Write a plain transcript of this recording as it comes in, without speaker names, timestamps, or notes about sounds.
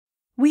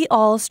We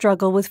all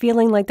struggle with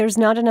feeling like there's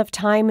not enough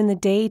time in the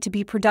day to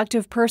be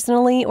productive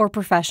personally or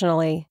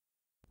professionally.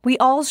 We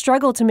all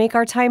struggle to make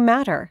our time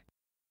matter.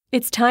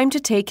 It's time to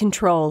take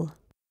control.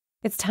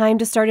 It's time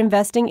to start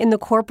investing in the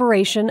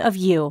corporation of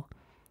you.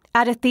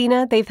 At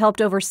Athena, they've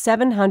helped over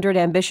 700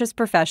 ambitious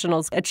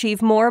professionals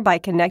achieve more by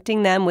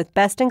connecting them with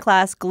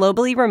best-in-class,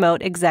 globally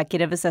remote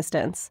executive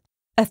assistants.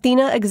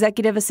 Athena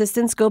executive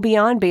assistants go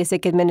beyond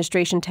basic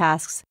administration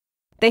tasks.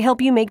 They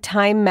help you make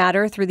time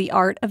matter through the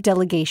art of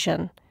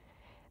delegation.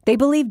 They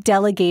believe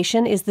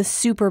delegation is the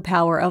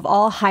superpower of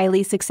all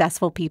highly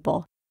successful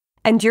people.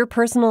 And your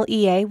personal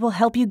EA will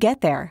help you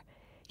get there.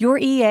 Your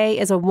EA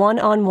is a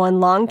one-on-one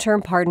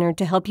long-term partner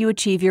to help you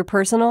achieve your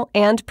personal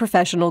and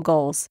professional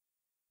goals.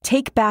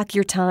 Take back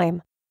your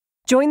time.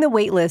 Join the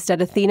waitlist at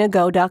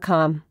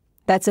athenago.com.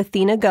 That's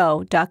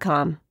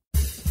athenago.com.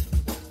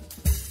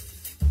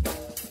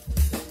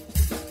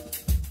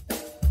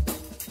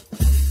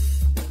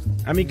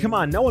 I mean, come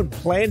on, no one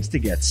plans to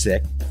get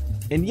sick.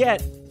 And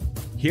yet,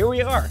 here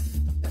we are.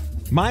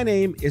 My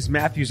name is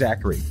Matthew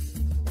Zachary.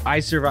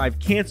 I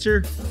survived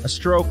cancer, a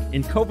stroke,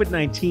 and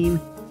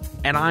COVID-19,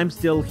 and I'm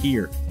still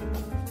here.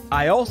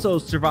 I also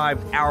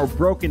survived our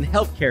broken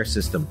healthcare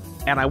system,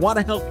 and I want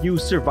to help you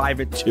survive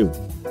it too.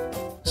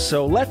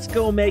 So let's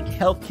go make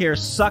healthcare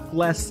suck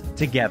less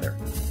together,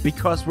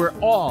 because we're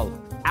all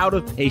out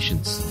of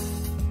patience.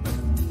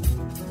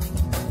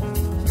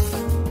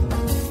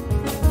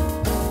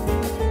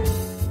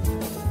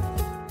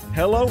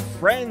 Hello,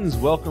 friends.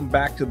 Welcome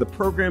back to the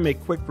program. A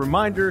quick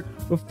reminder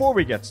before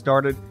we get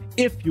started,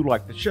 if you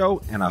like the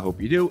show, and I hope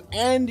you do,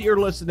 and you're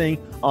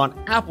listening on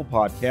Apple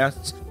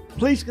Podcasts,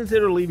 please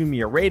consider leaving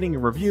me a rating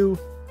and review.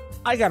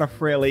 I got a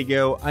frail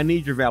ego. I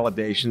need your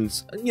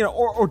validations,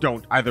 or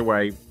don't. Either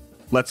way,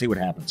 let's see what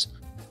happens.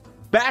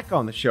 Back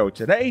on the show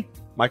today,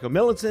 Michael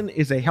Millenson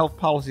is a health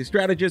policy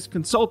strategist,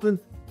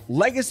 consultant,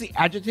 legacy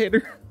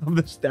agitator of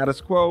the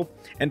status quo,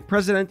 and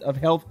president of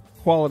Health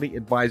Quality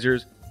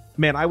Advisors.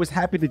 Man, I was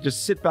happy to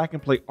just sit back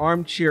and play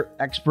armchair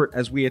expert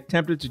as we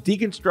attempted to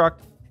deconstruct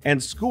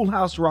and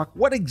schoolhouse rock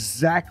what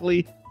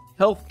exactly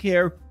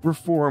healthcare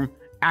reform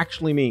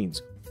actually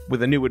means.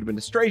 With a new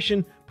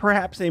administration,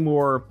 perhaps a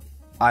more,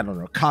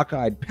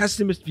 cockeyed,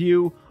 pessimist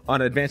view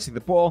on advancing the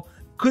ball,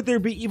 could there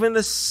be even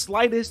the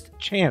slightest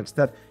chance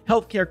that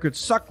healthcare could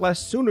suck less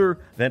sooner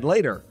than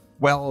later?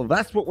 Well,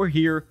 that's what we're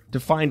here to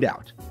find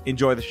out.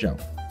 Enjoy the show.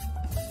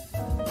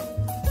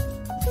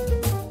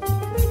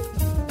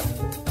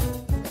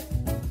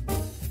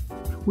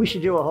 We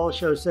should do a whole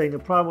show saying the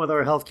problem with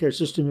our healthcare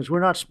system is we're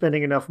not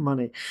spending enough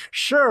money.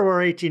 Sure,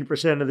 we're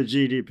 18% of the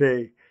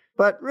GDP,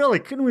 but really,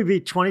 couldn't we be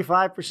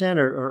 25%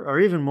 or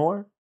even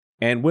more?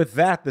 And with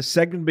that, the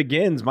segment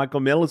begins.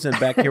 Michael Millenson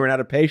back here in Out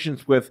of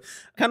Patience with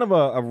kind of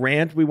a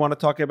rant. We want to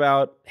talk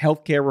about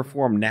healthcare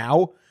reform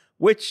now,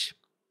 which,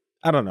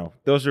 I don't know.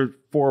 Those are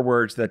four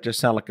words that just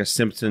sound like a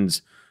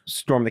Simpsons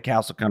storm the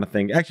castle kind of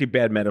thing. Actually,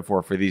 bad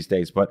metaphor for these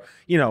days, but,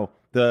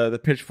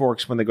 the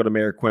pitchforks when they go to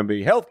Mayor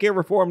Quimby. Healthcare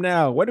reform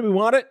now. When do we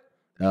want it?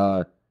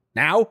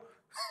 Now?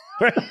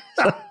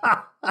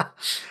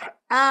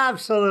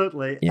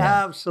 Absolutely.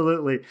 Yeah.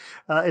 Absolutely.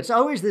 It's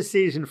always the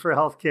season for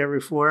healthcare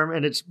reform,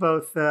 and it's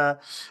both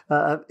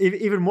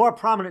even more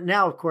prominent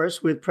now, of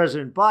course, with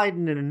President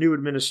Biden and a new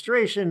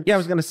administration. Yeah, I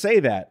was going to say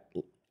that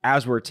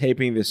as we're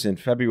taping this in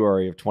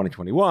February of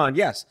 2021.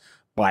 Yes,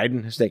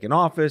 Biden has taken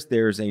office.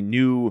 There's a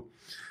new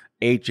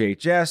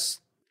HHS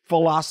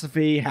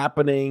philosophy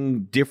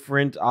happening,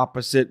 different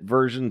opposite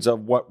versions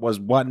of what was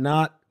what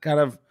not,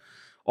 kind of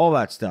all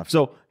that stuff.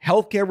 So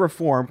healthcare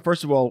reform,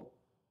 first of all,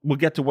 we'll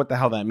get to what the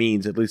hell that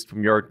means, at least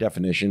from your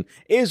definition,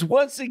 is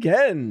once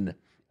again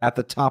at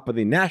the top of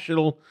the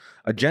national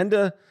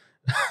agenda.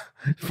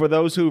 For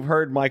those who've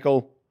heard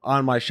Michael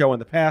on my show in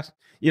the past,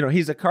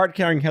 he's a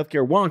card-carrying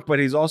healthcare wonk, but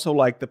he's also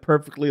like the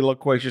perfectly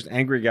loquacious,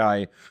 angry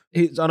guy.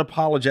 He's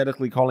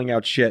unapologetically calling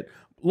out shit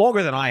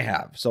longer than I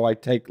have. So I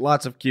take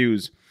lots of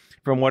cues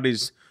from what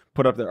he's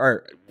put up there. All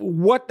right,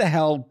 what the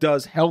hell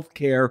does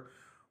healthcare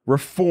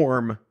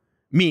reform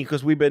mean?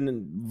 Because we've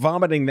been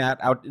vomiting that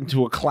out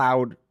into a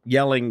cloud,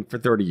 yelling for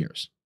 30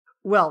 years.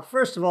 Well,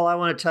 first of all, I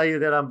want to tell you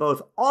that I'm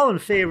both all in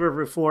favor of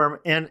reform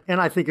and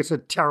I think it's a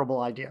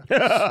terrible idea.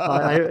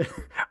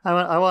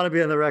 I want to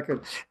be on the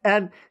record.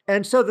 And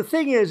so the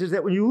thing is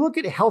that when you look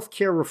at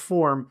healthcare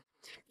reform,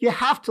 you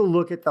have to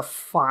look at the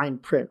fine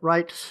print,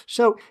 right?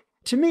 So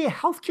to me,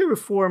 healthcare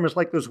reform is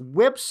like those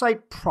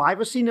website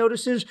privacy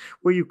notices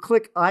where you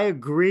click I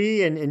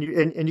agree and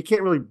you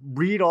can't really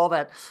read all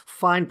that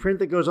fine print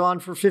that goes on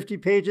for 50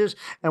 pages.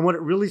 And what it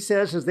really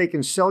says is they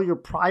can sell your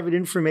private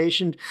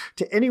information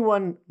to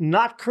anyone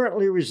not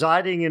currently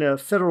residing in a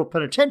federal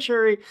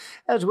penitentiary,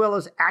 as well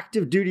as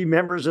active duty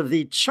members of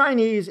the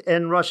Chinese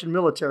and Russian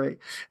military.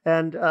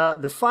 And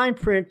the fine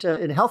print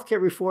in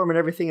healthcare reform and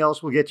everything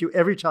else will get you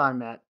every time,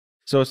 Matt.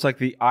 So it's like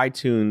the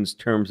iTunes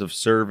terms of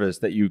service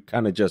that you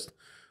kind of just,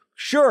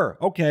 sure,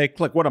 okay,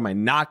 click. What am I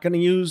not going to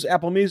use?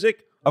 Apple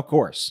Music? Of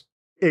course.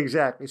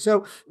 Exactly.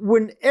 So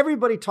when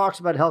everybody talks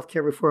about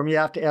healthcare reform, you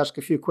have to ask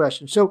a few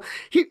questions. So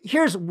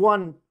here's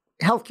one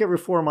healthcare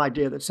reform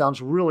idea that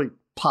sounds really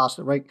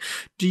positive, right?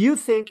 Do you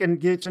think,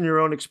 and it's in your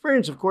own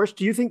experience, of course,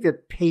 do you think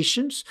that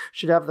patients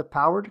should have the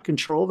power to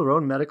control their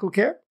own medical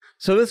care?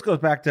 So this goes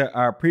back to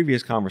our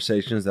previous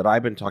conversations that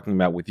I've been talking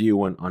about with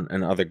you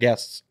and other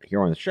guests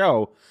here on the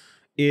show.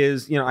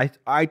 Is,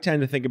 I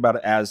tend to think about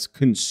it as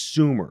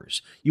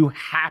consumers. You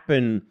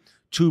happen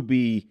to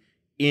be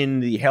in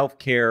the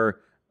healthcare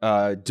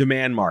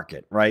demand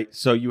market, right?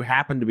 So you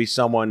happen to be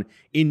someone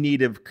in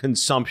need of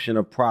consumption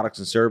of products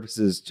and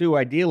services to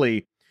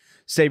ideally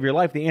save your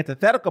life. The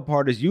antithetical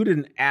part is you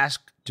didn't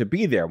ask to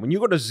be there. When you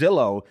go to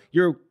Zillow,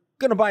 you're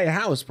going to buy a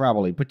house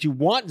probably, but you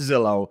want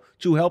Zillow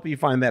to help you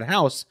find that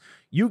house.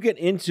 You get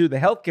into the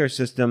healthcare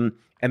system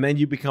and then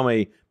you become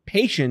a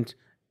patient,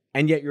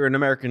 and yet you're an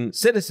American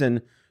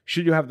citizen.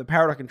 Should you have the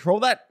power to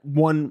control that?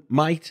 One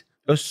might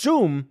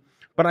assume.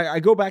 But I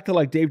go back to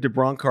like Dave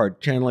DeBroncart,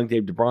 channeling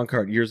Dave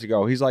DeBroncart years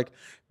ago. He's like,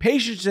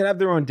 patients should have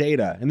their own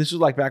data. And this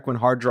was like back when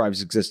hard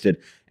drives existed.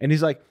 And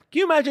he's like, can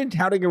you imagine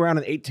touting around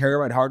an 8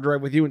 terabyte hard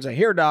drive with you and say,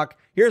 here, doc,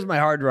 here's my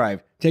hard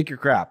drive. Take your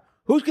crap.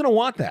 Who's going to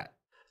want that?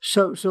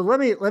 So let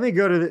me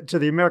go to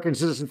the American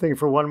citizen thing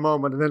for one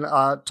moment and then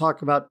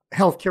talk about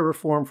healthcare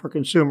reform for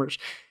consumers.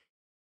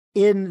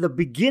 In the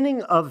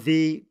beginning of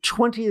the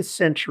 20th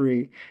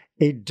century,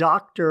 a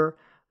doctor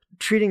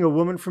treating a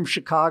woman from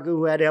Chicago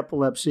who had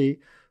epilepsy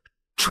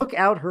took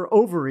out her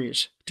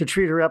ovaries to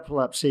treat her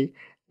epilepsy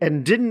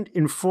and didn't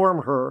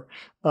inform her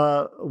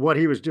what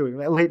he was doing,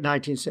 late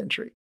 19th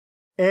century.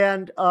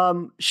 And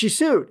she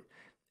sued.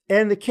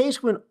 And the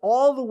case went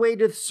all the way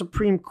to the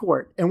Supreme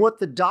Court. And what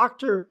the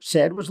doctor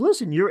said was,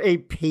 listen, you're a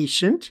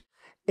patient,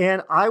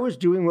 and I was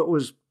doing what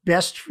was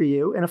best for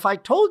you. And if I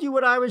told you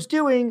what I was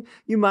doing,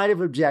 you might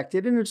have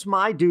objected. And it's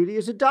my duty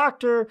as a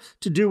doctor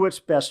to do what's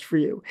best for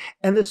you.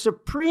 And the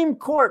Supreme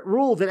Court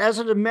ruled that as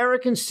an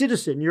American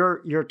citizen,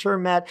 your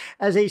term, Matt,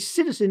 as a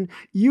citizen,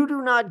 you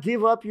do not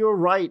give up your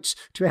rights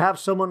to have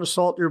someone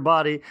assault your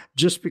body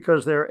just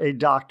because they're a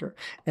doctor.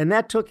 And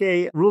that took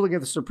a ruling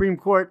of the Supreme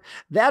Court.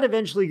 That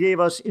eventually gave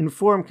us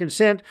informed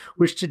consent,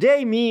 which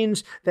today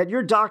means that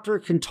your doctor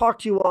can talk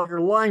to you while you're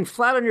lying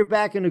flat on your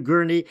back in a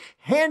gurney,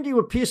 hand you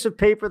a piece of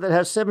paper that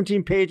has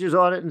 17 pages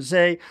on it and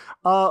say,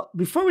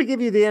 before we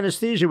give you the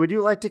anesthesia, would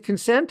you like to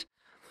consent?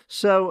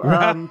 So,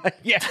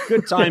 yeah,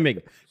 good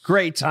timing.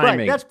 Great timing.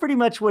 Right, that's pretty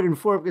much what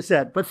informed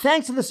consent. But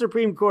thanks to the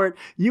Supreme Court,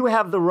 you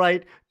have the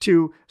right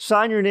to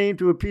sign your name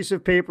to a piece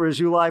of paper as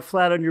you lie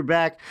flat on your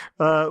back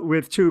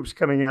with tubes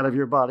coming out of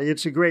your body.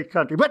 It's a great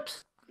country.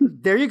 But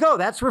there you go.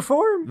 That's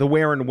reform. The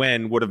where and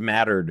when would have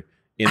mattered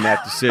in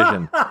that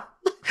decision.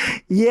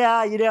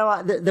 Yeah,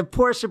 the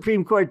poor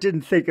Supreme Court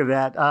didn't think of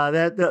that,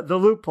 the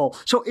loophole.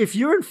 So if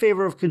you're in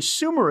favor of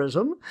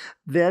consumerism,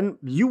 then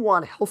you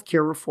want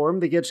healthcare reform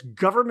that gets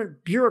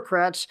government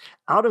bureaucrats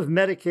out of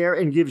Medicare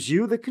and gives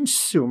you, the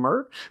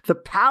consumer, the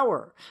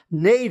power,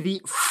 nay,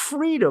 the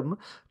freedom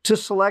to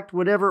select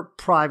whatever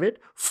private,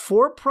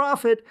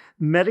 for-profit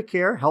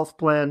Medicare health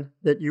plan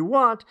that you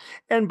want.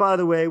 And by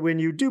the way, when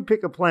you do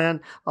pick a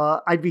plan,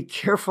 I'd be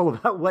careful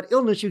about what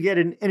illness you get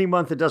in any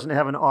month that doesn't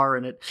have an R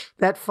in it.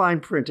 That fine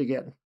print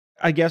again.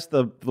 I guess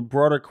the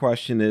broader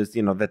question is,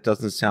 that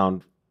doesn't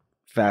sound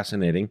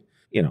fascinating.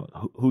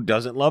 Who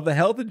doesn't love the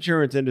health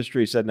insurance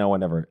industry? Said no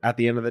one ever. At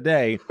the end of the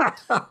day,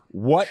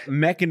 what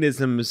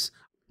mechanisms,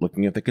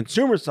 looking at the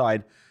consumer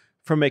side,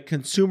 from a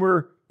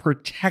consumer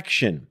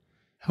protection,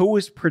 who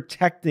is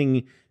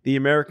protecting the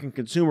American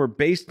consumer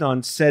based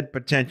on said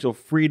potential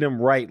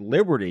freedom, right,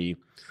 liberty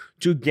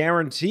to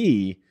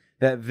guarantee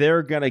that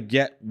they're going to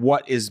get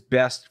what is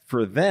best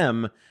for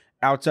them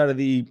outside of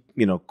the,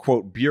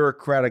 quote,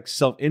 bureaucratic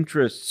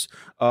self-interests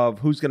of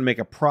who's going to make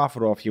a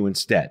profit off you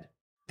instead?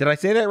 Did I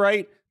say that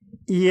right?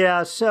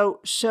 Yeah, so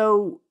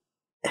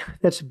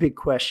that's a big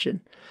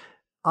question.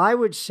 I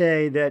would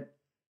say that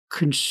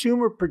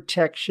consumer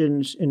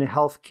protections in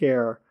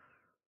healthcare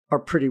are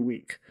pretty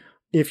weak.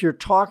 If you're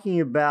talking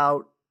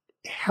about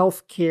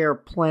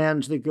healthcare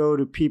plans that go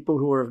to people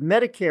who are of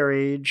Medicare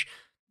age,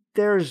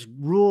 there's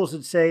rules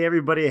that say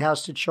everybody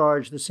has to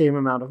charge the same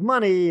amount of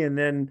money, and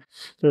then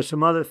there's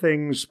some other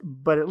things,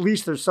 but at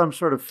least there's some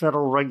sort of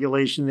federal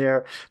regulation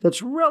there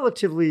that's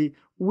relatively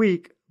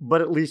weak,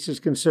 but at least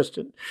is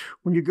consistent.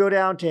 When you go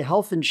down to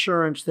health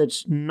insurance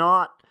that's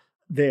not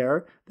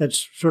there,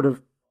 that's sort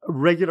of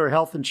regular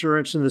health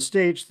insurance in the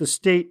States, the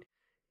state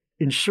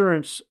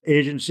insurance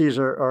agencies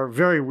are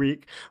very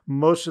weak.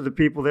 Most of the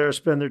people there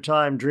spend their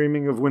time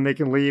dreaming of when they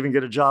can leave and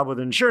get a job with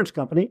an insurance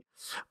company.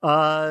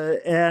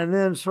 And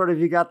then sort of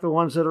you got the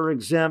ones that are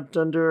exempt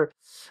under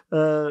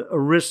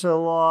ERISA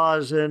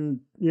laws, and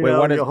you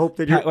hope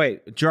that you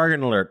wait,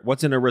 jargon alert.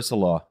 What's an ERISA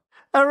law?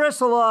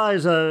 ERISA law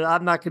is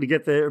I'm not going to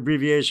get the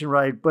abbreviation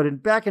right,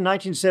 but back in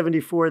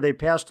 1974, they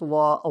passed a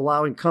law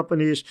allowing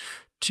companies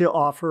to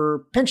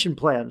offer pension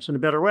plans in a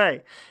better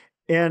way.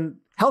 And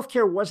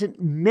healthcare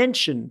wasn't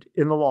mentioned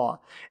in the law.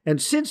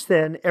 And since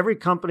then, every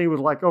company with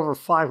like over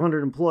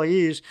 500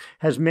 employees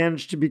has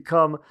managed to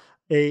become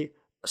a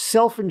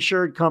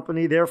self-insured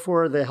company.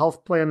 Therefore, the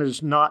health plan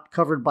is not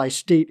covered by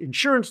state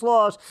insurance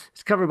laws.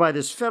 It's covered by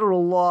this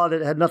federal law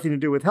that had nothing to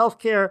do with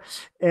healthcare.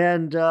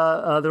 And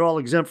they're all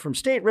exempt from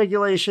state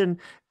regulation.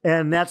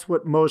 And that's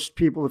what most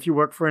people, if you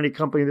work for any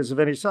company that's of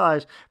any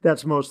size,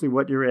 that's mostly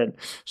what you're in.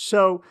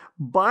 So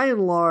by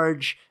and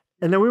large,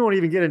 and then we won't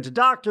even get into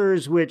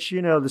doctors, which,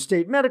 the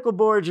state medical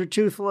boards are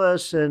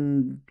toothless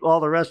and all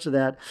the rest of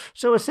that.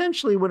 So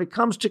essentially, when it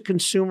comes to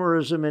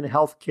consumerism in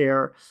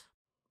healthcare,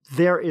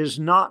 there is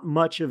not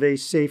much of a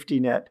safety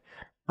net.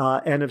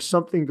 And if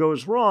something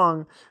goes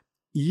wrong,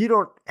 you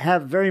don't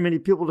have very many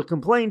people to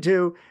complain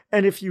to.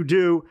 And if you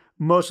do,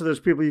 most of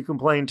those people you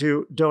complain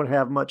to don't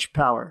have much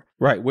power.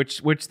 Right,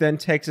 which then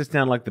takes us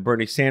down like the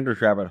Bernie Sanders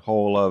rabbit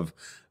hole of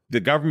the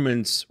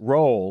government's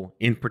role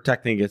in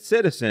protecting its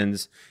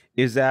citizens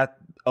is at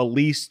a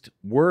least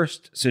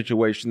worst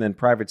situation than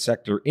private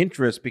sector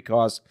interest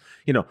because,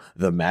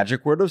 the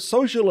magic word of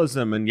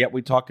socialism, and yet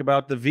we talk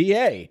about the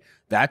VA.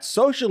 That's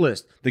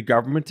socialist. The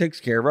government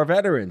takes care of our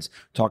veterans.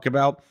 Talk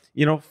about,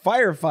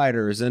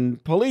 firefighters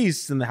and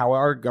police and how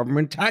our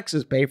government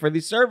taxes pay for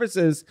these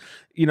services.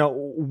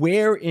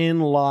 Wherein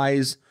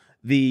lies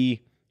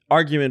the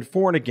argument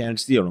for and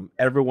against,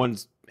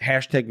 everyone's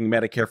hashtagging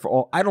Medicare for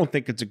all. I don't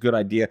think it's a good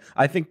idea.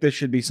 I think there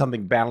should be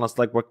something balanced,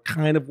 like what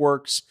kind of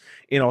works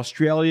in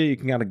Australia. You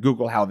can kind of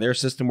Google how their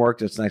system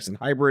works. It's nice and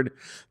hybrid.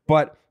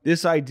 But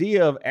this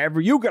idea of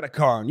you get a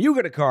car and you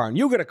get a car and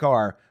you get a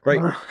car, right?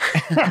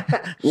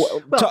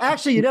 Well,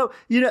 actually,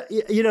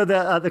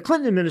 the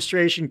Clinton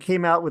administration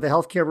came out with a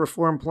healthcare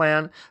reform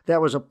plan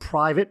that was a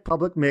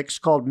private-public mix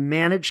called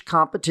managed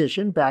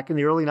competition back in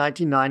the early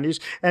 1990s,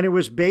 and it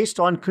was based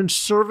on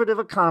conservative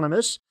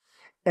economists.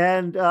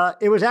 And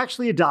it was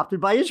actually adopted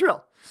by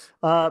Israel.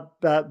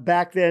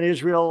 Back then,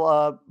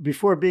 Israel,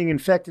 before being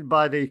infected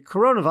by the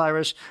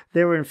coronavirus,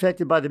 they were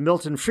infected by the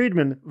Milton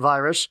Friedman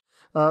virus,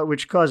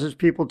 which causes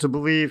people to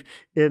believe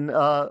in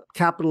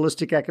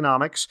capitalistic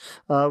economics,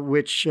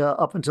 which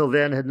up until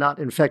then had not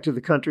infected the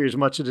country as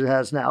much as it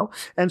has now.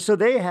 And so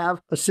they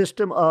have a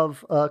system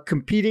of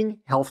competing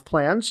health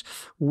plans,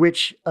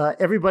 which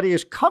everybody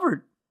is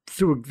covered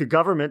through the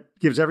government,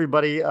 gives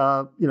everybody,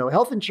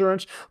 health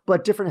insurance,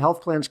 but different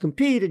health plans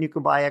compete and you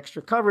can buy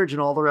extra coverage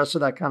and all the rest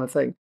of that kind of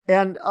thing.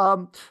 And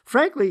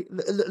frankly,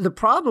 the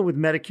problem with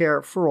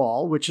Medicare for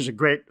All, which is a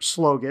great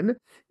slogan,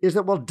 is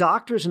that while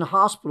doctors and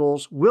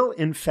hospitals will,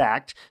 in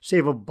fact,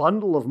 save a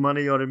bundle of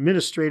money on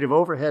administrative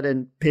overhead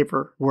and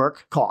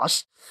paperwork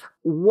costs,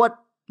 what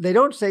they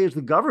don't say is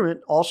the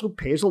government also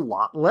pays a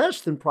lot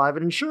less than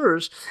private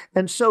insurers.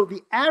 And so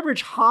the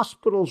average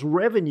hospital's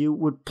revenue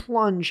would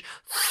plunge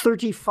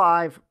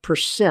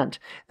 35%.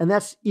 And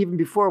that's even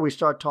before we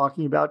start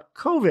talking about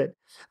COVID.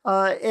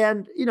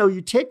 And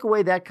you take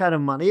away that kind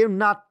of money, and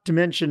not to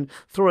mention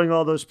throwing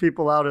all those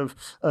people out of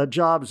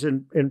jobs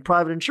in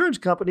private insurance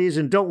companies.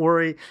 And don't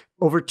worry,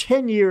 over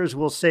 10 years,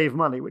 we'll save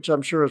money, which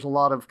I'm sure is a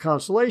lot of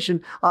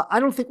consolation. I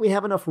don't think we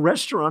have enough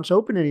restaurants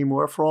open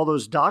anymore for all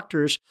those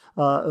doctors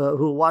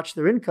who watch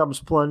their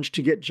incomes plunge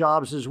to get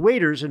jobs as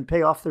waiters and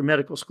pay off their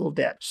medical school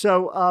debt.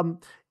 So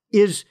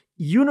is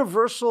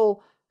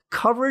universal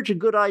coverage a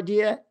good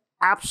idea?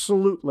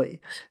 Absolutely.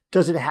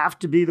 Does it have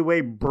to be the way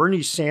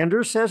Bernie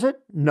Sanders says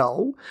it?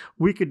 No.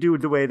 We could do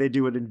it the way they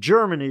do it in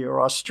Germany or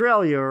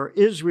Australia or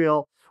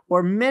Israel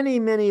or many,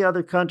 many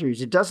other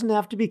countries. It doesn't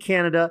have to be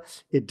Canada.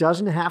 It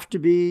doesn't have to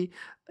be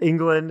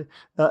England.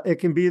 It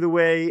can be the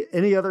way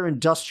any other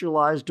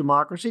industrialized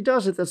democracy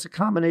does it. That's a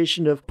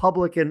combination of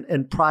public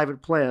and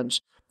private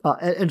plans.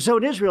 And so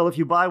in Israel, if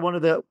you buy one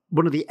of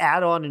the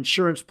add-on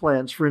insurance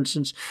plans, for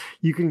instance,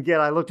 you can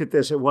get, I looked at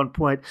this at one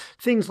point,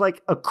 things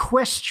like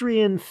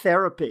equestrian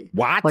therapy.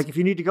 What? Like if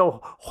you need to go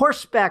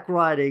horseback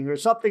riding or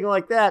something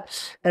like that.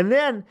 And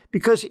then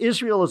because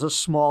Israel is a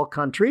small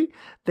country,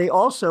 they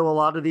also, a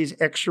lot of these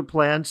extra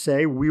plans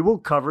say, we will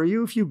cover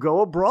you if you go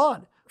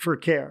abroad for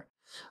care.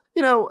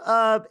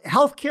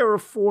 Healthcare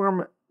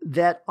reform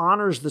that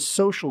honors the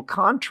social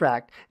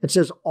contract and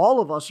says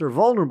all of us are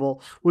vulnerable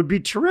would be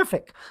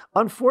terrific.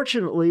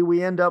 Unfortunately,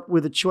 we end up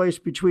with a choice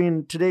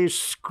between today's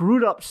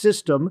screwed up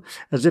system,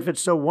 as if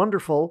it's so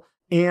wonderful,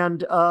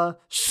 and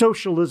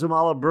socialism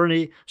a la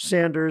Bernie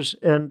Sanders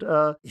and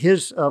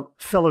his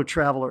fellow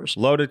travelers.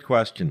 Loaded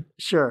question.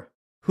 Sure.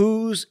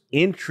 Whose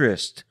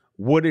interest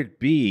would it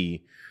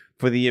be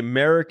for the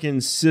American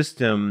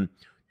system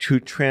to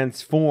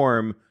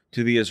transform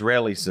to the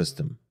Israeli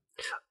system?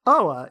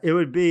 It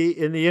would be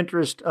in the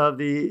interest of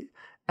the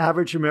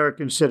average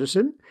American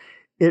citizen.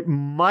 It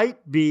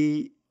might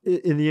be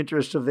in the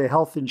interest of the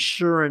health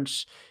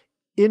insurance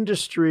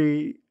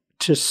industry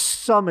to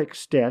some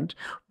extent,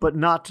 but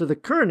not to the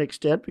current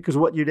extent, because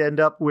what you'd end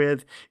up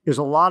with is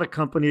a lot of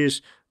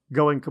companies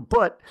going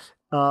kaput,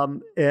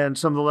 and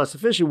some of the less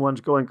efficient ones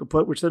going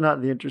kaput, which they're not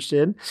in the interest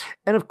in.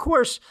 And of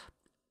course,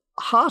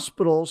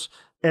 hospitals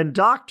and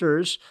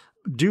doctors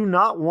do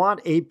not want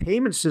a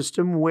payment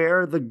system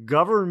where the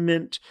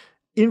government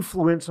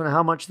influence on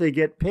how much they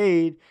get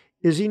paid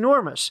is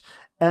enormous.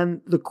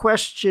 And the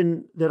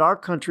question that our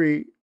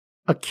country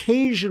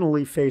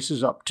occasionally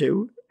faces up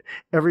to,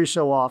 every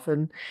so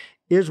often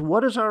is,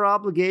 what is our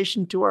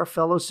obligation to our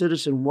fellow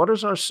citizen? What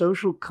is our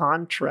social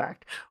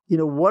contract?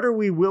 What are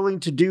we willing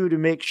to do to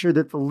make sure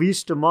that the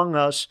least among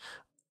us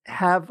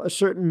have a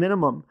certain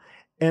minimum?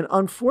 And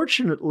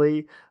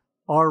unfortunately,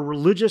 our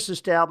religious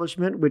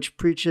establishment, which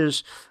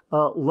preaches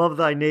love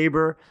thy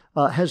neighbor,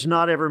 has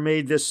not ever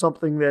made this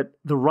something that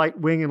the right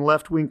wing and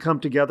left wing come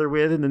together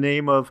with in the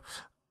name of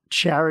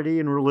charity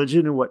and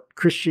religion and what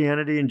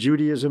Christianity and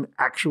Judaism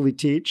actually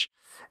teach.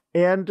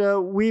 And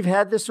we've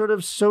had this sort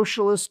of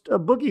socialist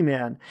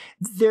boogeyman.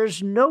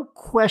 There's no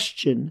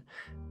question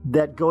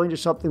that going to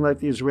something like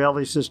the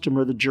Israeli system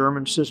or the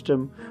German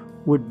system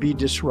would be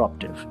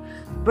disruptive.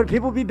 But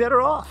people would be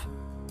better off.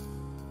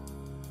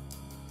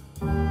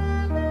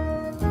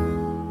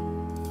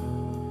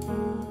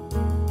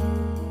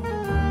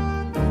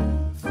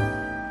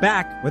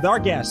 Back with our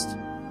guest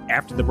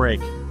after the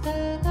break.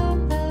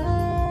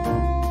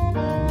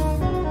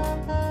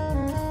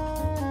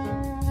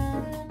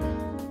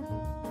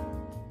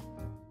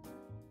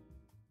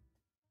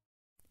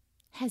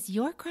 Has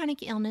your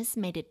chronic illness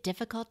made it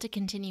difficult to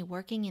continue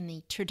working in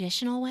the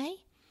traditional way?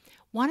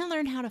 Want to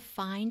learn how to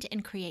find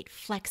and create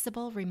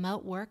flexible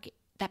remote work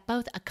that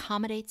both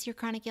accommodates your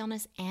chronic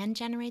illness and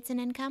generates an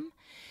income?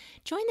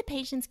 Join the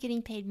Patients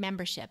Getting Paid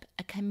membership,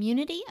 a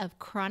community of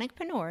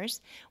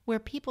chronicpreneurs where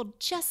people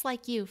just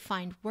like you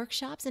find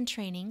workshops and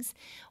trainings,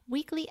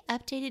 weekly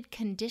updated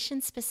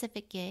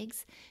condition-specific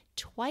gigs,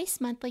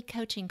 twice monthly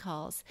coaching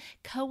calls,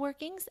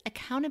 co-workings,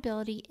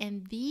 accountability,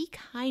 and the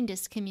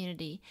kindest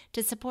community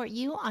to support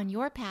you on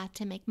your path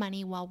to make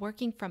money while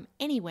working from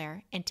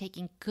anywhere and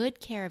taking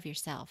good care of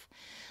yourself.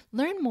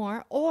 Learn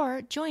more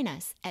or join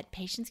us at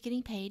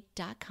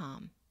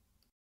patientsgettingpaid.com.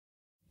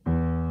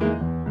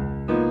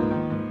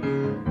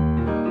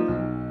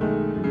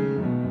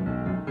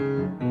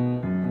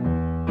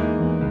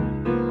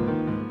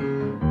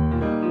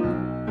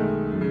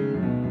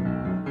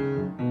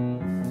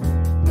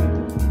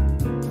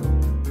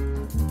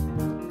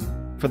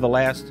 For the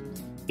last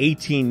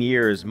 18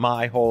 years,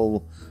 my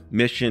whole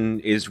mission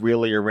is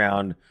really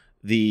around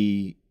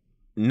the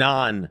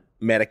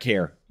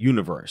non-Medicare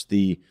universe,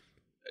 the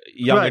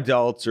young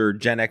adults or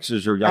Gen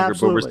Xers or younger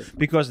boomers,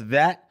 because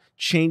that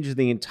changes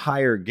the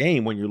entire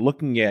game when you're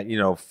looking at,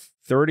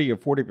 30 or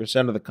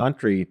 40% of the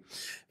country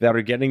that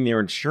are getting their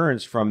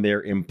insurance from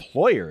their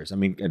employers. I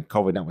mean, and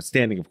COVID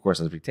notwithstanding, of course,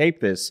 as we tape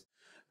this,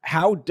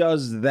 how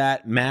does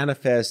that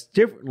manifest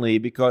differently?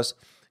 Because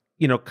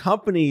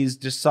companies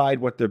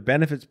decide what their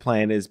benefits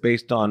plan is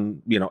based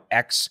on,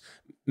 X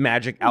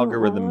magic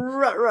algorithm.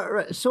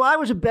 Right. So I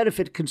was a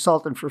benefit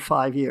consultant for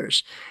 5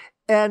 years.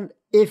 And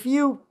if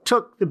you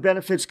took the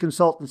benefits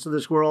consultants of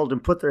this world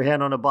and put their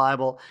hand on a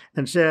Bible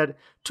and said,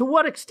 to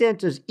what extent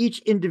does each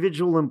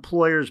individual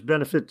employer's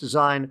benefit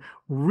design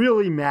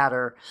really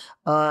matter?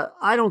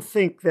 I don't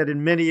think that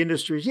in many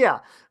industries,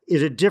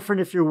 is it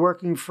different if you're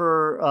working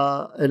for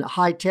a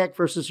high tech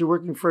versus you're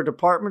working for a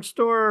department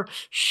store?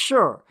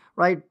 Sure.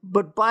 Right.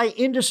 But by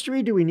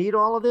industry, do we need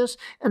all of this?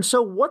 And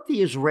so what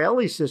the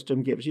Israeli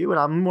system gives you, and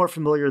I'm more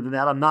familiar than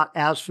that, I'm not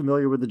as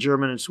familiar with the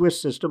German and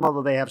Swiss system,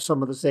 although they have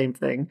some of the same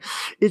thing,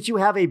 is you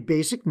have a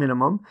basic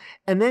minimum,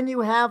 and then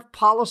you have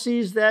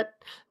policies that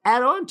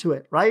add on to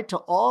it, right? To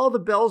all the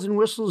bells and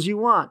whistles you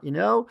want,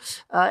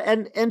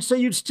 and so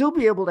you'd still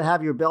be able to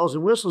have your bells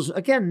and whistles.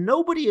 Again,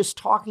 nobody is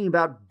talking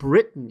about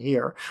Britain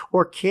here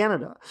or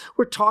Canada.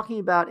 We're talking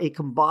about a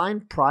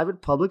combined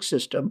private-public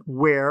system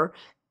where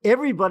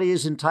everybody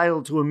is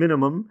entitled to a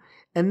minimum.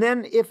 And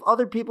then if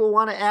other people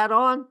want to add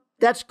on,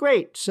 that's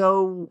great.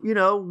 So,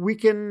 we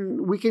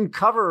can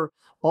cover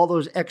all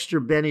those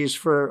extra bennies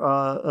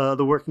for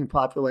the working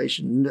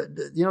population.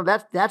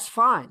 That's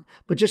fine.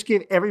 But just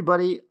give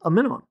everybody a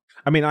minimum.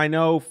 I mean, I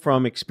know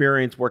from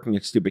experience working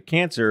at Stupid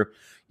Cancer,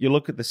 you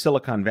look at the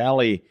Silicon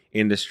Valley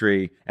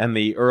industry and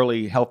the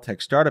early health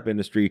tech startup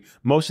industry,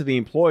 most of the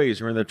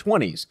employees are in their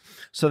 20s.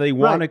 So they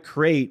want to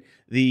create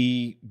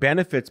the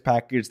benefits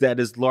package that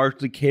is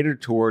largely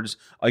catered towards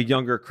a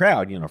younger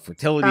crowd,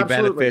 fertility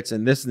benefits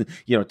and this,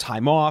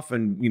 time off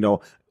and,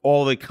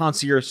 all the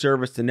concierge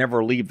service to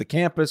never leave the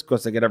campus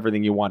because they get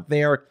everything you want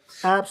there.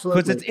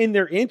 Absolutely. Because it's in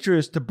their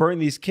interest to burn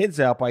these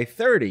kids out by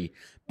 30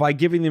 by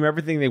giving them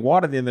everything they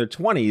wanted in their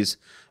 20s.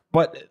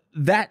 But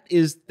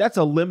that's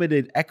a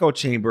limited echo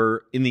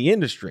chamber in the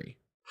industry.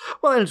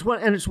 Well, and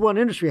it's one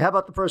industry. How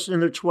about the person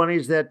in their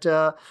 20s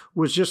that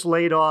was just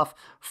laid off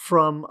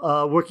from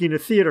working in a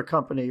theater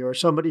company, or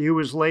somebody who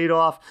was laid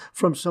off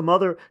from some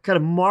other kind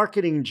of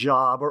marketing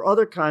job or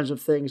other kinds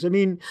of things? I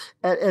mean,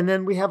 and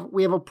then we have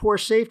a poor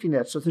safety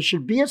net. So there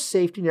should be a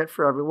safety net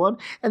for everyone,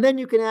 and then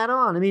you can add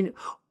on. I mean,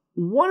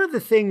 one of the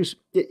things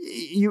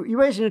you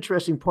raise an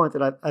interesting point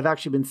that I've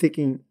actually been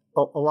thinking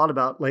a lot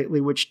about lately,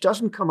 which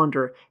doesn't come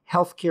under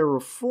healthcare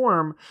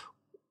reform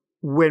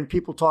when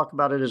people talk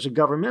about it as a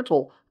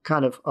governmental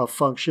kind of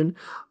function,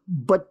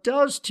 but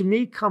does to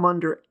me come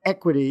under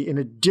equity in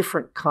a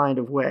different kind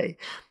of way.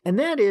 And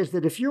that is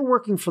that if you're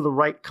working for the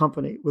right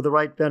company with the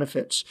right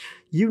benefits,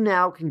 you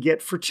now can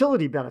get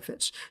fertility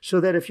benefits. So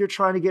that if you're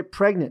trying to get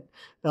pregnant,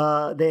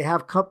 they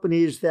have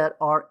companies that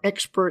are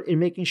expert in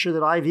making sure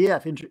that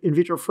IVF, in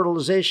vitro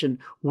fertilization,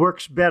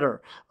 works better,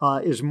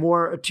 is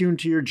more attuned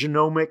to your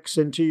genomics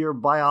and to your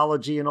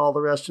biology and all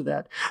the rest of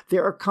that.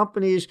 There are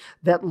companies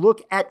that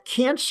look at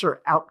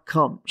cancer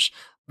outcomes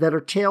that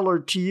are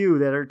tailored to you,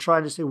 that are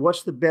trying to say,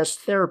 what's the best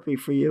therapy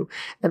for you?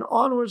 And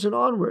onwards and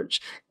onwards.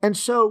 And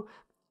so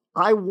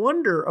I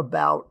wonder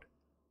about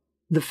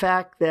the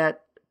fact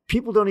that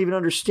people don't even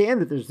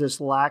understand that there's this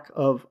lack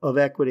of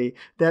equity,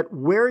 that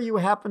where you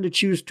happen to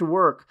choose to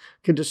work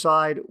can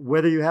decide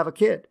whether you have a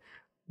kid,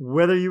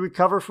 whether you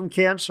recover from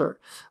cancer,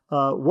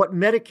 what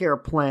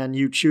Medicare plan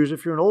you choose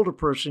if you're an older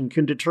person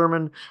can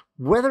determine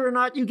whether or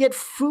not you get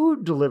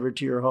food delivered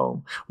to your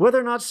home, whether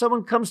or not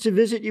someone comes to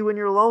visit you when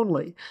you're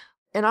lonely.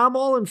 And I'm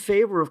all in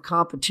favor of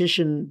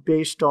competition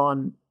based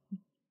on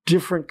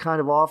different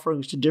kind of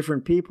offerings to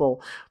different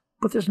people,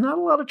 but there's not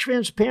a lot of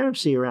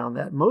transparency around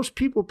that. Most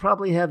people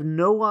probably have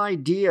no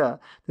idea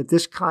that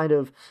this kind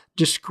of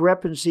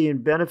discrepancy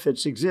in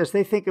benefits exists.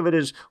 They think of it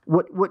as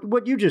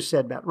what you just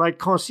said, Matt, right?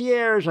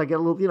 Concierge, I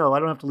get a little, I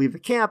don't have to leave the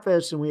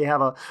campus, and we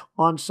have a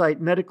on-site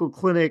medical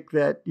clinic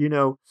that,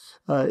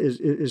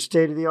 is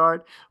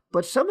state-of-the-art.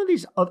 But some of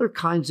these other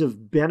kinds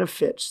of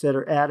benefits that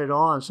are added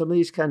on, some of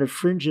these kind of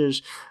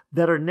fringes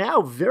that are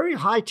now very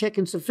high-tech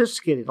and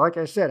sophisticated, like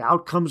I said,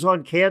 outcomes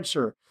on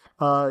cancer,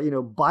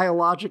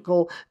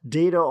 biological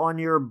data on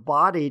your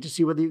body to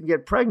see whether you can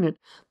get pregnant.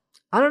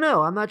 I don't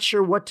know. I'm not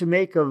sure what to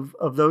make of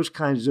those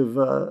kinds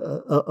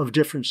of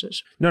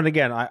differences. No, and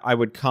again, I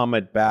would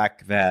comment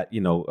back that,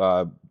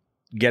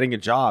 getting a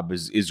job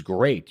is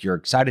great. You're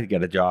excited to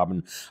get a job.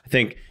 And I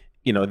think,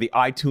 the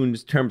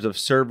iTunes terms of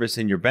service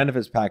in your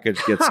benefits package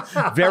gets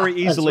very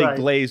easily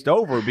glazed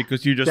over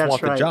because you just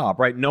want the job,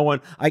 right? No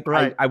one,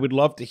 I would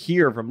love to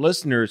hear from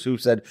listeners who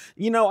said,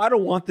 I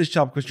don't want this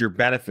job because your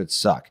benefits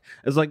suck.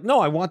 It's like, no,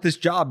 I want this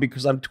job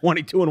because I'm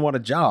 22 and want a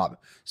job.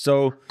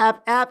 So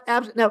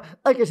now,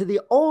 like I said,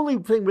 the only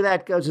thing where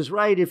that goes is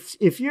right.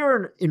 If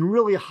you're in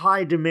really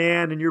high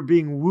demand and you're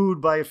being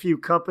wooed by a few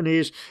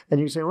companies and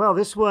you say, well,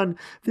 this one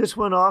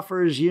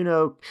offers,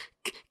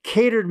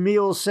 catered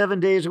meals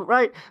 7 days,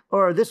 right?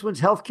 Or this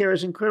one's healthcare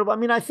is incredible. I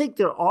mean, I think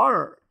there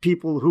are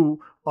people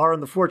who are in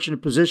the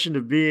fortunate position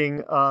of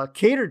being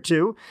catered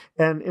to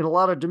and in a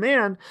lot of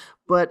demand,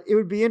 but it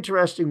would be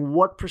interesting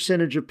what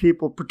percentage of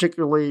people,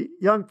 particularly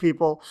young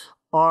people,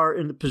 are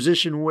in the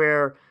position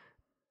where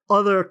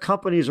other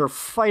companies are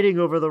fighting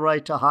over the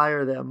right to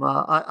hire them.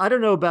 I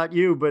don't know about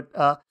you, but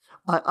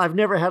I've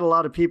never had a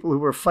lot of people who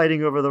were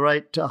fighting over the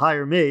right to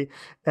hire me,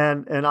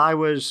 and I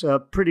was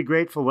pretty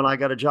grateful when I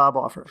got a job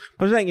offer.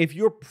 But I'm saying, if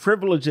you're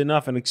privileged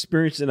enough and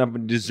experienced enough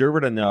and deserve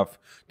it enough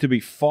to be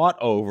fought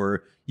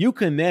over, you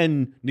can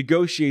then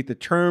negotiate the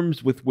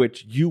terms with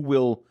which you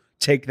will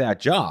take that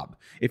job.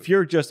 If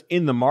you're just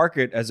in the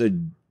market as a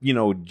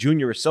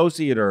junior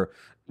associate or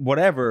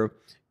whatever,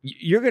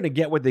 you're going to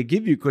get what they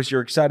give you because you're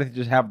excited to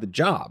just have the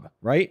job,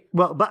 right?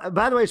 Well,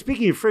 by the way,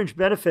 speaking of fringe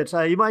benefits,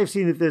 you might have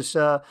seen that this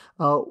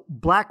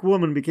black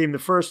woman became the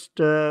first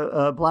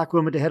black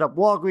woman to head up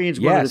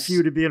Walgreens, one of the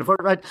few to be in a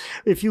photo, right?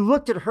 If you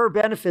looked at her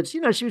benefits, she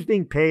was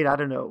being paid, I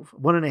don't know,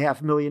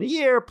 $1.5 million a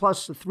year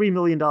plus a $3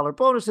 million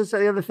bonus, that's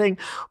the other thing.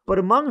 But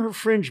among her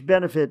fringe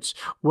benefits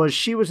was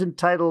she was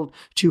entitled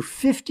to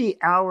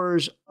 50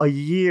 hours a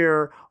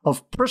year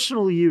of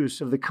personal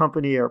use of the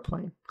company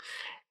airplane.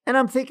 And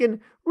I'm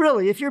thinking,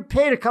 really, if you're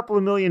paid a couple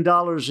of $1 million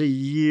a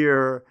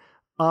year,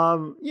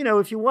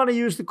 if you want to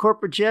use the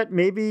corporate jet,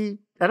 maybe,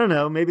 I don't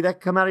know, maybe that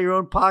could come out of your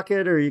own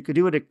pocket, or you could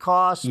do it at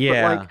cost.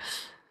 Yeah.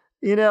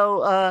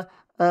 But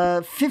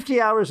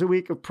 50 hours a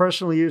week of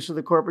personal use of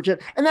the corporate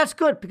jet. And that's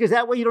good, because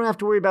that way you don't have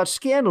to worry about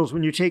scandals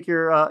when you take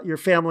your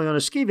family on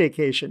a ski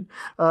vacation.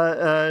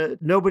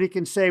 Nobody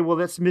can say, well,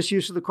 that's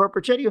misuse of the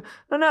corporate jet. You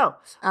go, no.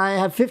 I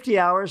have 50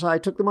 hours. I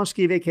took them on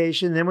ski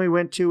vacation. Then we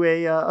went to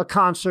a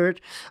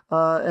concert.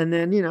 And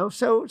then,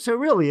 so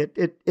really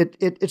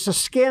it's a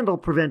scandal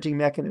preventing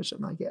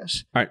mechanism, I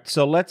guess. All right.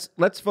 So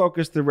let's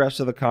focus the rest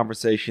of the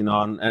conversation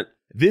on,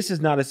 this is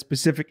not a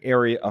specific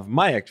area of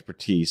my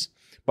expertise,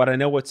 but I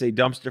know it's a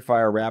dumpster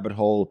fire rabbit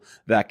hole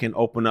that can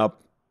open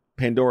up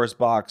Pandora's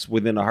box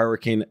within a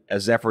hurricane, a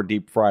Zephyr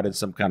deep fried, and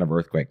some kind of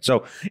earthquake.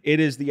 So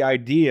it is the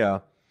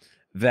idea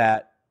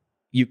that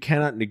you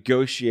cannot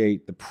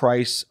negotiate the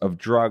price of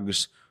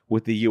drugs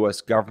with the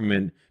U.S.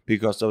 government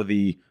because of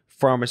the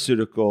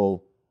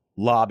pharmaceutical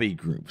lobby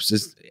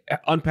groups.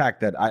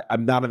 Unpack that.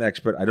 I'm not an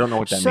expert. I don't know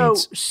what that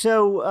means.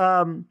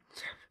 So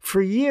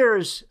for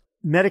years,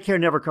 Medicare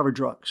never covered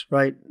drugs,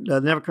 right?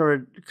 Never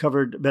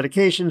covered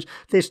medications.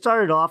 They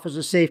started off as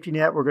a safety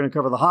net. We're going to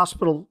cover the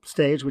hospital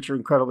stays, which are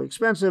incredibly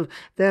expensive.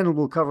 Then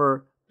we'll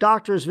cover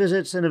doctor's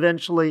visits, and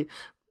eventually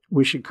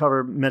we should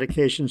cover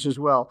medications as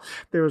well.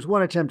 There was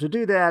one attempt to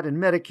do that in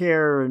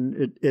Medicare,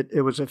 and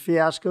it was a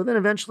fiasco. Then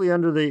eventually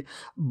under the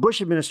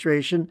Bush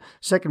administration,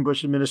 second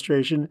Bush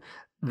administration,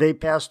 they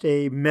passed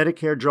a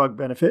Medicare drug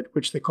benefit,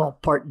 which they call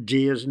Part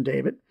D as in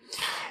David.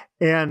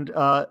 And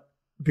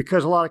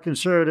because a lot of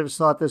conservatives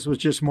thought this was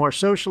just more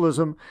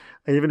socialism,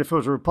 even if it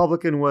was a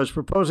Republican was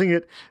proposing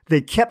it, they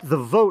kept the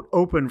vote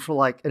open for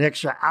like an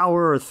extra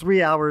hour or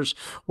 3 hours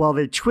while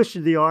they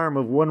twisted the arm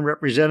of one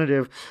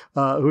representative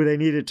who they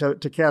needed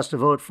to cast a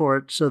vote for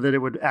it so that it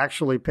would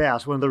actually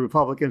pass, one of the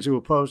Republicans who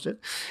opposed it.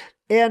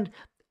 And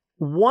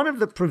one of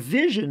the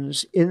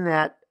provisions in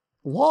that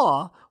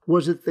law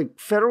was that the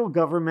federal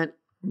government,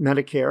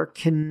 Medicare,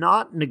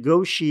 cannot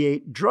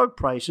negotiate drug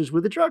prices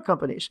with the drug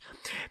companies.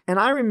 And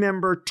I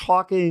remember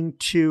talking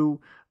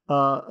to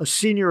a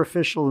senior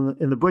official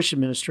in the Bush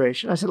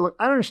administration. I said, look,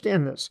 I don't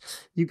understand this.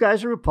 You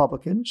guys are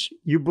Republicans.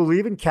 You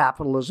believe in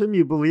capitalism.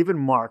 You believe in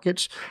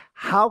markets.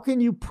 How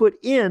can you put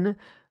in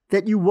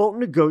that you won't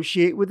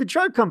negotiate with the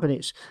drug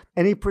companies?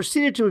 And he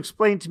proceeded to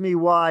explain to me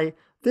why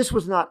this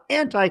was not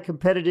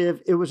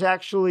anti-competitive. It was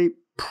actually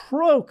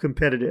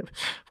pro-competitive.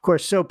 Of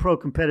course, so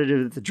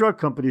pro-competitive that the drug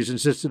companies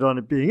insisted on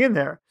it being in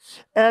there.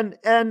 And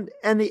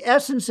the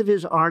essence of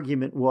his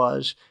argument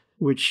was,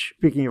 which,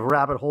 speaking of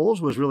rabbit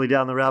holes, was really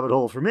down the rabbit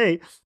hole for me,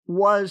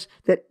 was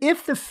that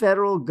if the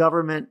federal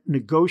government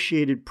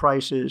negotiated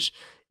prices,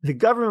 the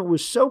government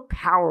was so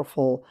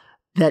powerful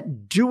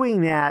that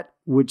doing that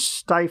would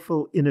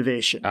stifle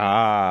innovation.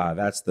 Ah,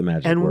 that's the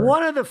magic and word.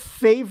 One of the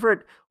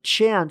favorite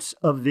chants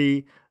of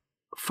the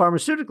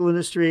pharmaceutical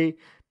industry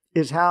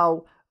is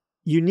how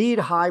you need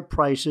high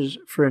prices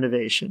for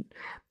innovation.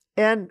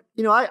 And,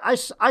 you know, I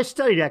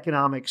studied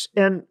economics,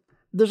 and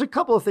there's a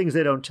couple of things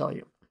they don't tell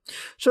you.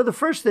 So the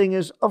first thing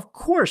is, of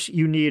course,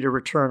 you need a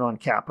return on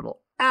capital.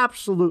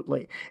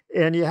 Absolutely.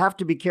 And you have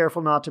to be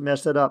careful not to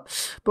mess that up.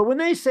 But when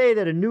they say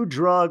that a new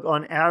drug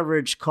on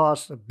average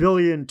costs $1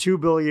 billion,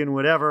 $2 billion,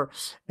 whatever,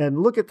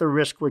 and look at the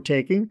risk we're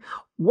taking,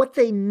 what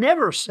they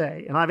never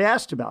say, and I've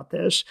asked about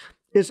this,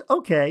 is,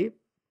 okay,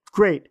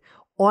 great.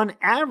 On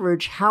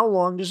average, how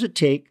long does it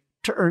take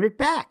to earn it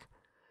back?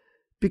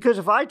 Because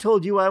if I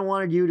told you I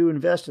wanted you to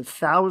invest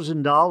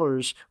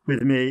 $1,000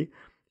 with me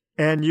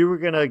and you were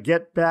going to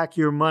get back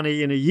your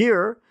money in a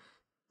year,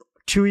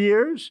 2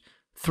 years,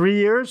 3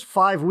 years,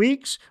 5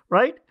 weeks,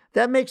 right?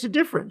 That makes a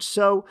difference.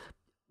 So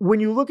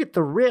when you look at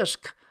the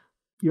risk,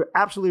 you're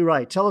absolutely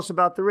right. Tell us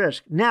about the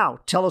risk. Now,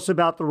 tell us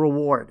about the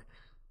reward.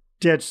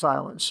 Dead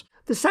silence.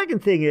 The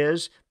second thing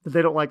is that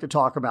they don't like to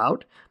talk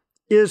about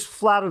is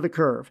flat of the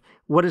curve.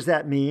 What does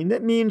that mean?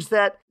 That means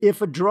that if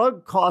a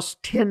drug costs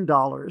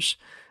 $10,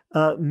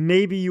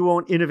 maybe you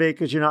won't innovate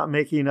because you're not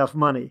making enough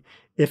money.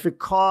 If it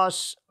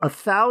costs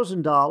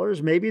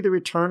 $1,000, maybe the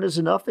return is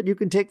enough that you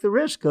can take the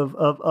risk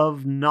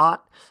of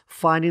not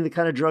finding the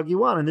kind of drug you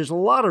want. And there's a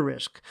lot of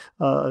risk,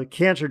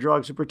 cancer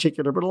drugs in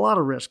particular, but a lot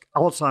of risk.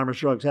 Alzheimer's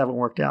drugs haven't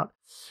worked out.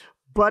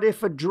 But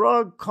if a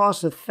drug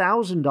costs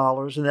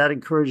 $1,000 and that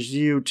encourages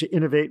you to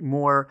innovate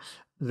more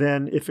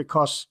than if it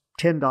costs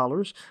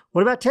 $10,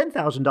 what about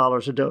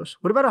 $10,000 a dose?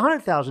 What about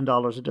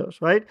 $100,000 a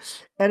dose, right?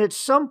 And at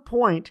some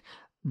point,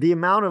 the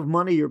amount of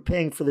money you're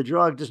paying for the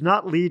drug does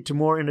not lead to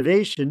more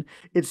innovation.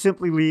 It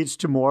simply leads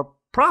to more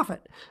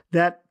profit.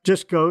 That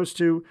just goes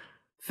to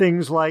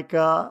things like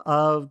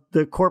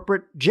the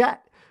corporate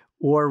jet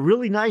or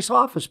really nice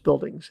office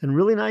buildings and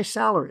really nice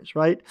salaries,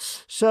 right?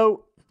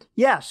 So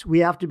yes, we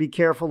have to be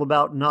careful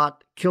about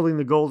not killing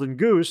the golden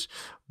goose,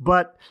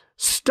 but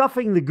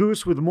stuffing the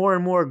goose with more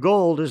and more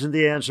gold isn't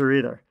the answer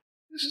either.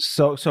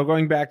 So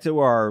going back to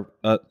our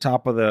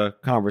top of the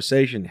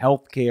conversation,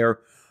 healthcare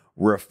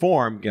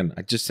reform, again,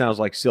 it just sounds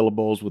like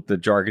syllables with the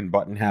jargon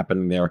button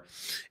happening there.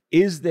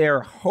 Is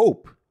there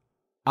hope,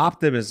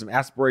 optimism,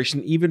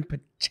 aspiration, even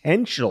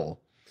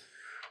potential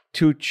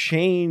to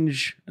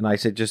change, and I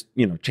said just,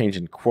 change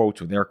in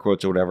quotes with air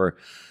quotes or whatever,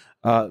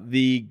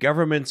 the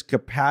government's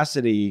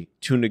capacity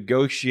to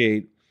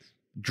negotiate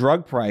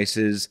drug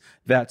prices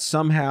that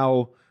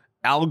somehow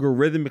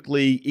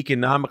algorithmically,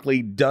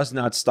 economically does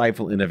not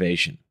stifle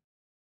innovation?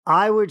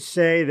 I would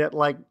say that,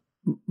 like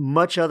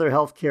much other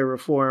healthcare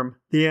reform,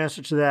 the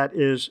answer to that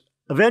is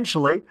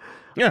eventually,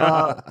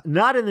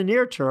 not in the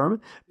near term,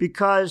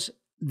 because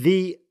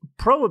the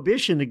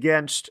prohibition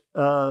against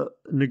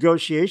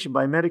negotiation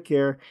by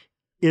Medicare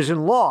is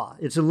in law.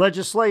 It's in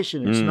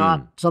legislation. It's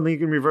not something you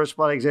can reverse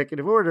by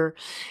executive order.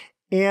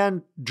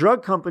 And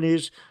drug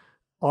companies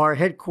are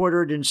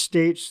headquartered in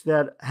states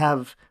that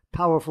have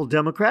powerful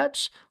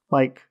Democrats,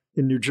 like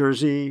in New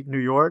Jersey, New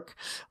York,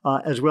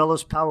 as well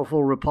as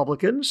powerful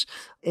Republicans.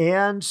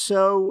 And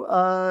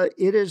so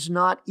it is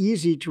not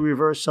easy to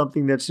reverse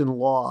something that's in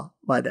law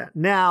by that.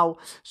 Now,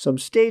 some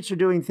states are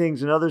doing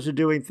things and others are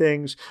doing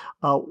things.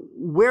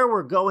 Where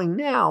we're going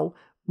now,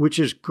 which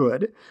is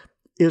good,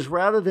 is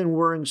rather than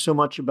worrying so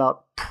much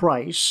about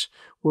price,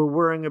 we're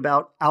worrying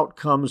about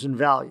outcomes and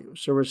value.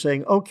 So we're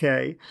saying,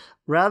 okay,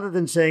 rather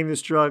than saying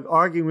this drug,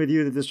 arguing with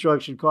you that this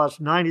drug should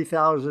cost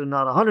 $90,000,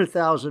 not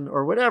 $100,000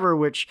 or whatever,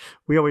 which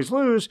we always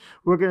lose,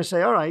 we're going to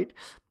say, all right,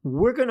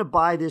 we're going to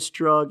buy this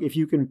drug if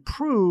you can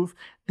prove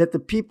that the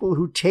people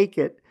who take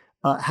it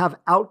have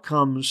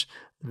outcomes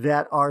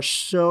that are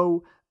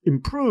so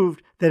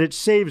improved that it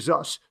saves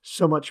us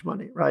so much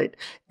money, right?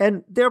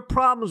 And there are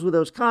problems with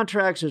those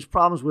contracts. There's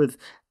problems with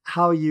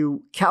how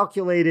you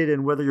calculate it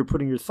and whether you're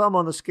putting your thumb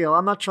on the scale.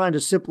 I'm not trying to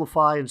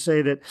simplify and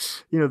say that,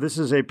 this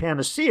is a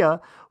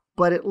panacea,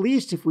 but at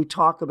least if we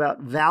talk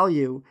about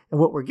value and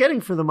what we're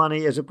getting for the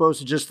money as opposed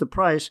to just the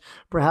price,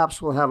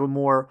 perhaps we'll have a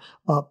more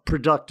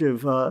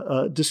productive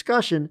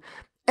discussion.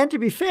 And to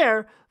be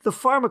fair, the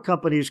pharma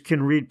companies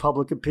can read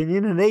public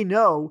opinion, and they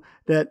know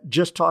that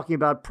just talking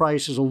about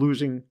price is a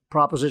losing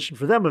proposition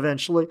for them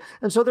eventually.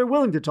 And so they're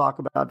willing to talk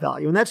about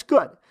value. And that's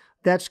good.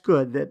 That's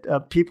good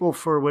that people,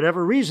 for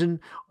whatever reason,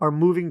 are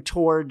moving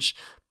towards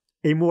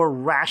a more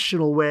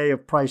rational way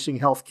of pricing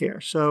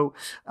healthcare. So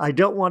I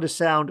don't want to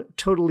sound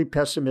totally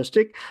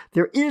pessimistic.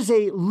 There is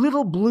a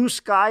little blue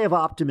sky of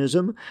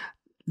optimism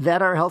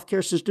that our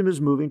healthcare system is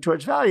moving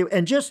towards value.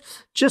 And just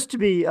to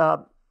be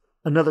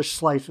another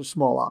slice of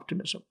small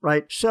optimism,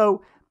 right?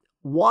 So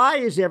why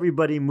is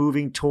everybody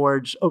moving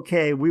towards,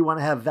 okay, we want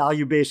to have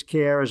value-based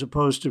care as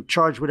opposed to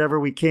charge whatever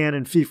we can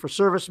in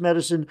fee-for-service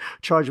medicine,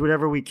 charge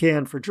whatever we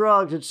can for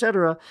drugs, et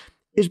cetera,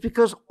 is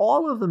because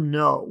all of them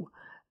know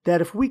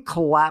that if we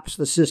collapse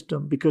the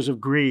system because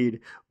of greed,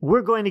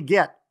 we're going to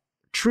get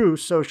true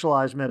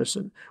socialized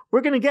medicine.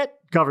 We're going to get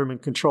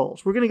government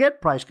controls. We're going to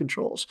get price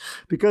controls.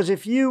 Because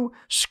if you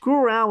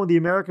screw around with the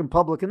American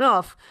public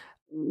enough,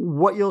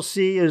 what you'll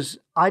see is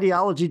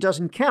ideology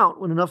doesn't count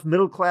when enough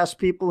middle-class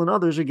people and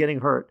others are getting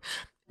hurt.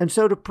 And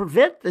so to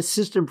prevent the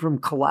system from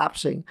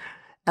collapsing,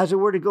 as it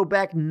were to go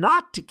back,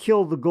 not to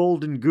kill the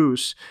golden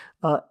goose,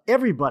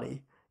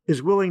 everybody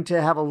is willing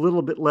to have a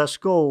little bit less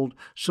gold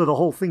so the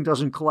whole thing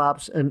doesn't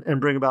collapse and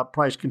bring about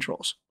price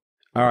controls.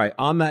 All right.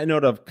 On that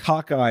note of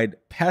cockeyed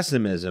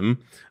pessimism,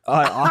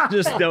 I'll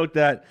just note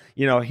that,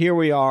 here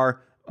we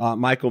are,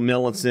 Michael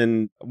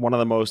Millenson, one of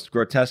the most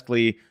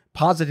grotesquely,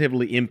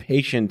 positively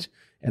impatient,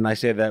 and I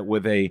say that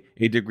with a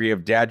degree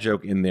of dad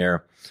joke in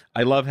there.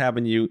 I love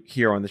having you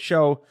here on the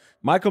show.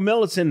 Michael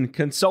Millenson,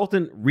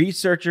 consultant,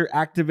 researcher,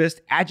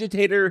 activist,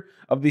 agitator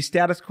of the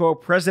status quo,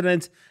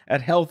 president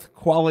at Health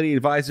Quality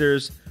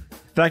Advisors.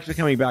 Thanks for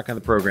coming back on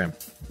the program.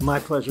 My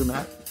pleasure,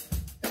 Matt.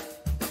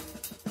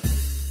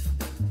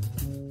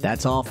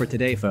 That's all for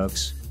today,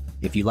 folks.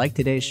 If you like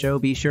today's show,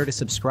 be sure to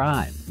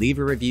subscribe, leave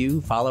a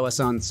review, follow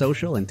us on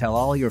social, and tell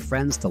all your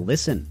friends to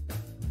listen.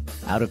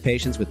 Out of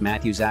Patience with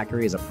Matthew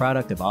Zachary is a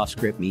product of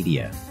OffScrip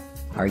Media.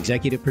 Our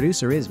executive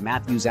producer is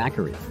Matthew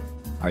Zachary.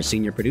 Our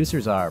senior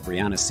producers are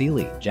Brianna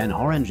Seeley, Jen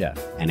Horanger,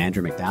 and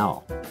Andrew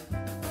McDowell.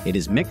 It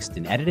is mixed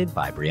and edited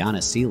by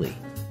Brianna Seeley.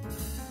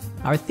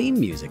 Our theme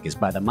music is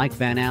by the Mike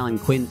Van Allen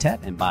Quintet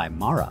and by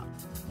Mara.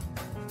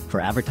 For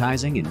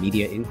advertising and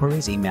media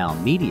inquiries, email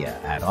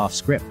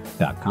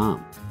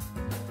media@offscrip.com.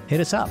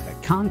 Hit us up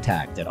at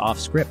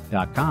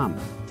contact@offscrip.com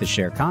to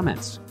share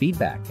comments,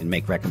 feedback, and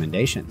make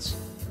recommendations.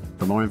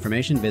 For more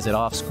information, visit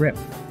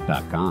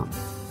offscrip.com.